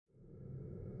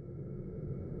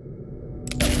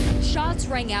Shots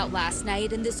rang out last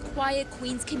night in this quiet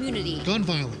Queens community. Gun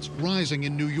violence rising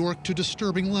in New York to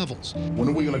disturbing levels. When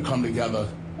are we going to come together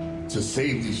to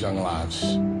save these young lives?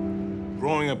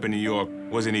 Growing up in New York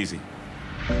wasn't easy.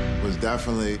 It was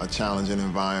definitely a challenging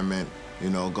environment, you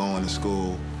know, going to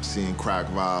school, seeing crack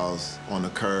vials on the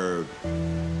curb,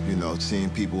 you know, seeing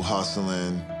people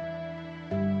hustling.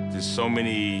 There's so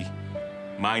many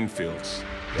minefields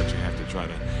that you have to try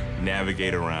to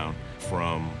navigate around,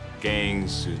 from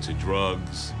gangs to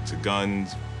drugs to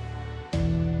guns.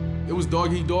 It was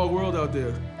dog-eat-dog world out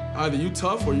there. Either you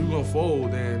tough or you gonna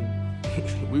fold, and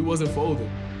we wasn't folding.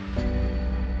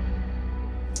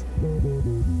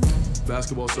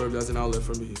 Basketball served as an outlet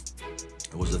for me.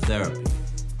 It was a therapy.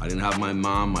 I didn't have my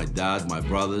mom, my dad, my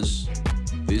brothers.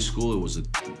 This school, it was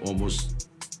almost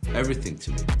everything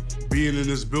to me. Being in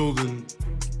this building,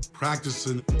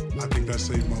 practicing, I think that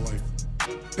saved my life.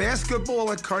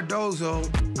 Basketball at Cardozo,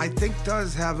 I think,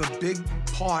 does have a big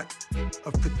part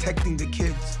of protecting the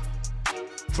kids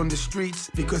from the streets,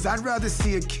 because I'd rather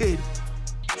see a kid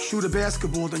shoot a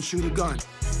basketball than shoot a gun.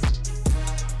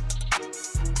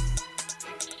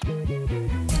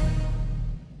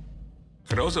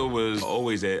 Cardozo was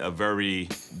always a very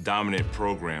dominant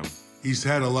program. He's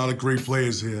had a lot of great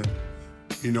players here.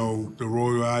 You know, the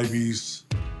Royal Ivies,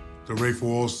 the Rafe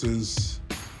Alstons.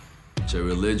 It's a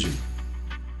religion.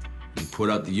 You put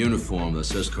out the uniform that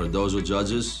says Cardozo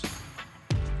Judges,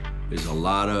 there's a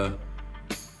lot of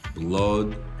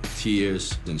blood,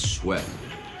 tears, and sweat.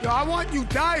 Yo, I want you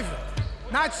diving,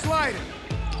 not sliding.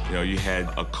 You know, you had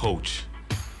a coach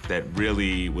that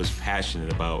really was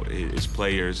passionate about his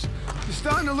players. You're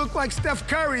starting to look like Steph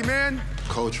Curry, man.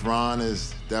 Coach Ron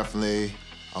is definitely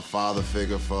a father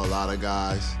figure for a lot of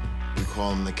guys. We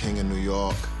call him the King of New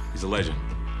York. He's a legend.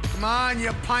 Come on,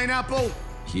 you pineapple.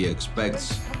 He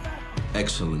expects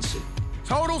excellency.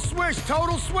 Total swish,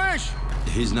 total swish.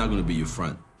 He's not gonna be your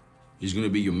friend. He's gonna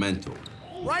be your mentor.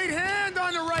 Right hand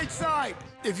on the right side.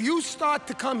 If you start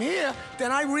to come here,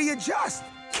 then I readjust.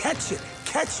 Catch it,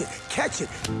 catch it, catch it.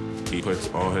 He puts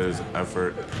all his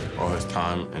effort, all his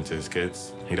time into his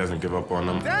kids. He doesn't give up on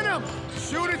them. Denim,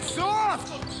 shoot it soft.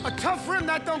 A tough rim,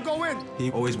 that don't go in.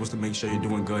 He always wants to make sure you're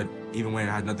doing good, even when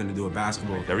it has nothing to do with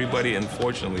basketball. Everybody,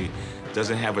 unfortunately,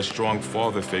 doesn't have a strong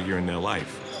father figure in their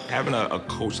life. Having a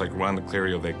coach like Ron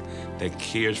DeClario that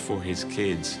cares for his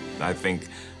kids, I think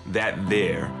that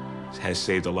there has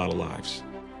saved a lot of lives.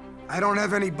 I don't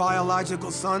have any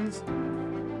biological sons,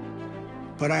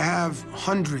 but I have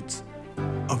hundreds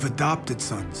of adopted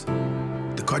sons.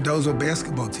 The Cardozo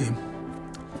basketball team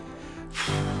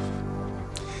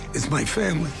is my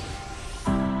family.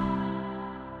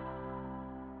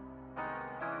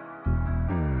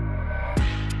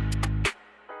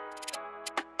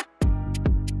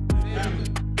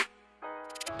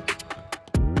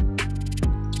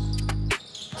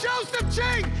 Joseph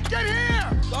Ching, get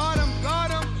here! Got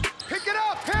him, pick it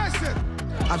up, pass it!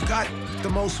 I've got the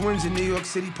most wins in New York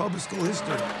City public school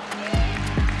history.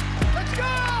 Let's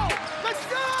go! Let's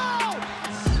go!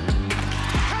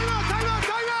 Time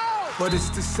out! But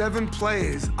it's the 7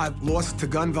 players I've lost to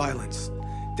gun violence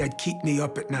that keep me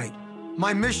up at night.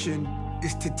 My mission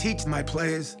is to teach my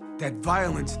players that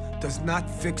violence does not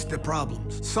fix the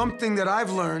problems. Something that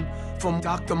I've learned from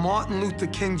Dr. Martin Luther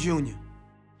King Jr.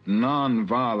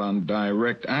 Nonviolent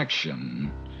direct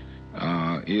action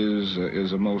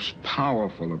is a most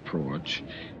powerful approach.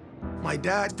 My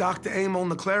dad, Dr. Emil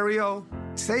Niclario,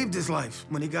 saved his life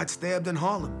when he got stabbed in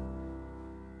Harlem.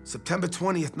 September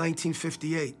 20th,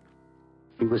 1958.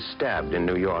 He was stabbed in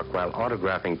New York while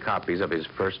autographing copies of his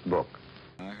first book.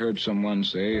 I heard someone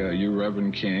say, you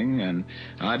Reverend King, and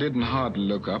I didn't hardly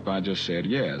look up, I just said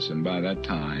yes, and by that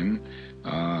time,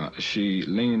 she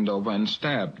leaned over and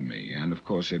stabbed me, and of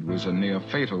course it was a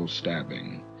near-fatal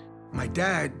stabbing. My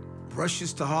dad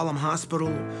rushes to Harlem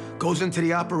Hospital, goes into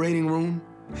the operating room.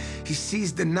 He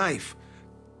sees the knife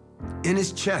in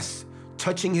his chest,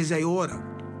 touching his aorta.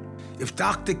 If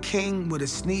Dr. King would have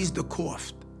sneezed or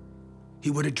coughed,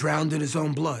 he would have drowned in his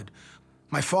own blood.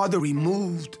 My father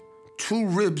removed 2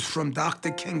 ribs from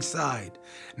Dr. King's side,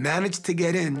 managed to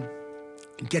get in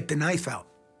and get the knife out.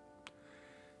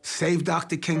 Saved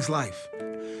Dr. King's life.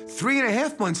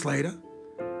 3.5 months later,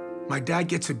 my dad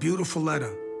gets a beautiful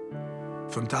letter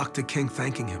from Dr. King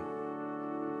thanking him.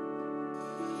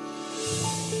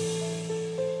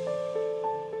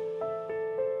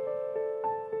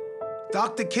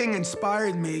 Dr. King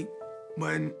inspired me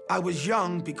when I was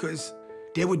young because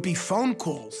there would be phone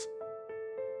calls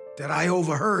that I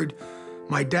overheard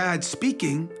my dad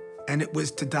speaking, and it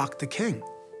was to Dr. King.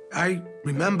 I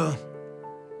remember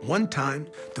one time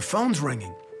the phone's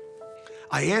ringing.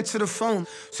 I answer the phone.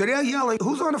 So they're yelling,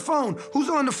 who's on the phone? Who's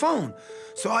on the phone?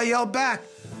 So I yell back,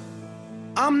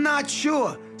 I'm not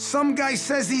sure. Some guy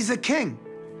says he's a king.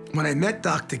 When I met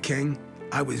Dr. King,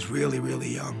 I was really, really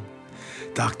young.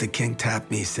 Dr. King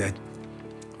tapped me, he said,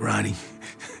 Ronnie,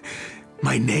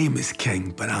 my name is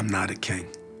King, but I'm not a king.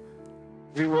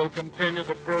 We will continue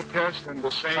to protest in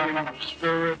the same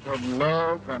spirit of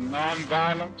love and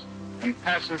nonviolence and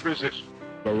passive resistance.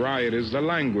 The riot is the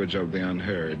language of the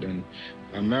unheard, and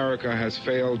America has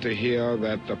failed to hear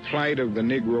that the plight of the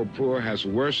Negro poor has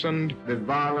worsened. The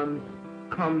violence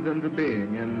comes into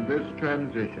being in this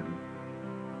transition.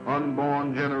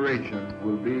 Unborn generations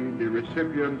will be the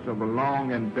recipients of a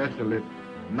long and desolate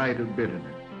night of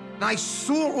bitterness. I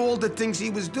saw all the things he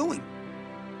was doing,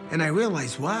 and I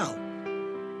realized, wow,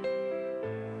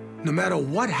 no matter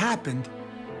what happened,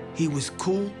 he was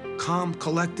cool, calm,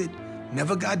 collected,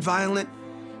 never got violent.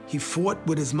 He fought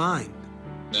with his mind.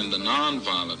 In the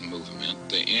nonviolent movement,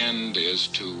 the end is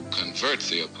to convert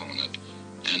the opponent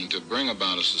and to bring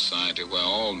about a society where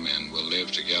all men will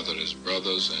live together as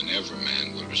brothers and every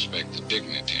man will respect the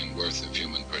dignity and worth of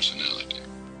human personality.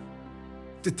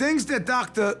 The things that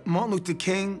Dr. Martin Luther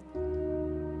King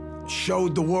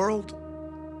showed the world,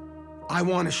 I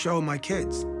want to show my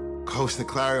kids. Coach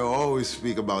Niclario always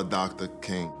speak about Dr.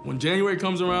 King. When January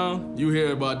comes around, you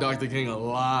hear about Dr. King a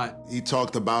lot. He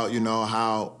talked about,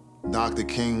 how Dr.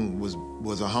 King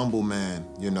was a humble man,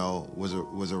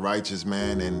 was a righteous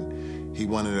man, and he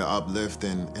wanted to uplift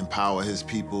and empower his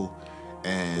people,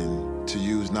 and to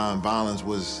use nonviolence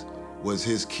was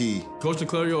his key. Coach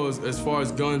Niclario, as far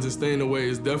as guns and staying away,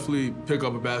 is definitely pick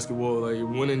up a basketball. Like,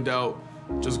 when in doubt,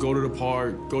 just go to the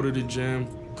park, go to the gym.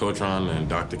 Coach Ron and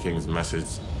Dr. King's message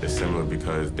is similar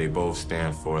because they both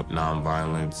stand for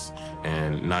nonviolence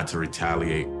and not to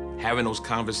retaliate. Having those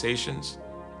conversations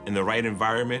in the right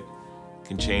environment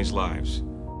can change lives.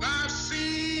 I've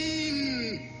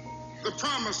seen the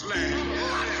promised land.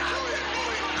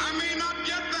 I may not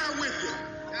get there with you,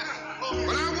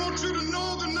 but I want you to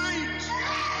know tonight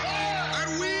that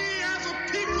we as a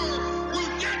people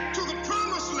will get to the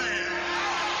promised land.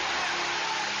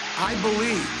 I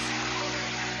believe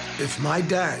if my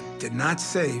dad did not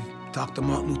save Dr.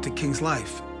 Martin Luther King's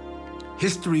life,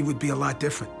 history would be a lot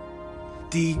different.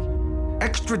 The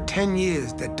extra 10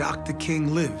 years that Dr.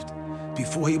 King lived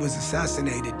before he was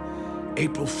assassinated,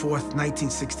 April 4th,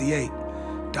 1968,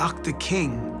 Dr.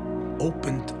 King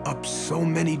opened up so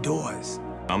many doors.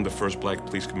 I'm the first black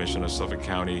police commissioner of Suffolk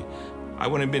County. I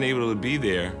wouldn't have been able to be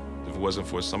there if it wasn't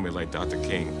for somebody like Dr.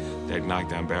 King that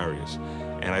knocked down barriers.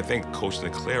 And I think Coach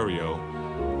Niclario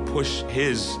pushed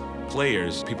his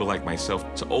players, people like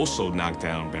myself, to also knock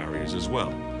down barriers as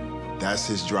well. That's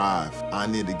his drive. I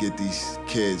need to get these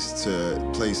kids to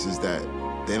places that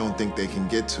they don't think they can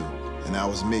get to, and that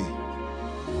was me.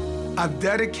 I've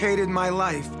dedicated my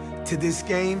life to this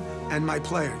game and my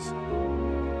players.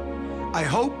 I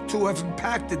hope to have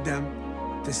impacted them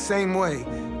the same way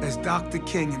as Dr.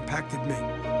 King impacted me.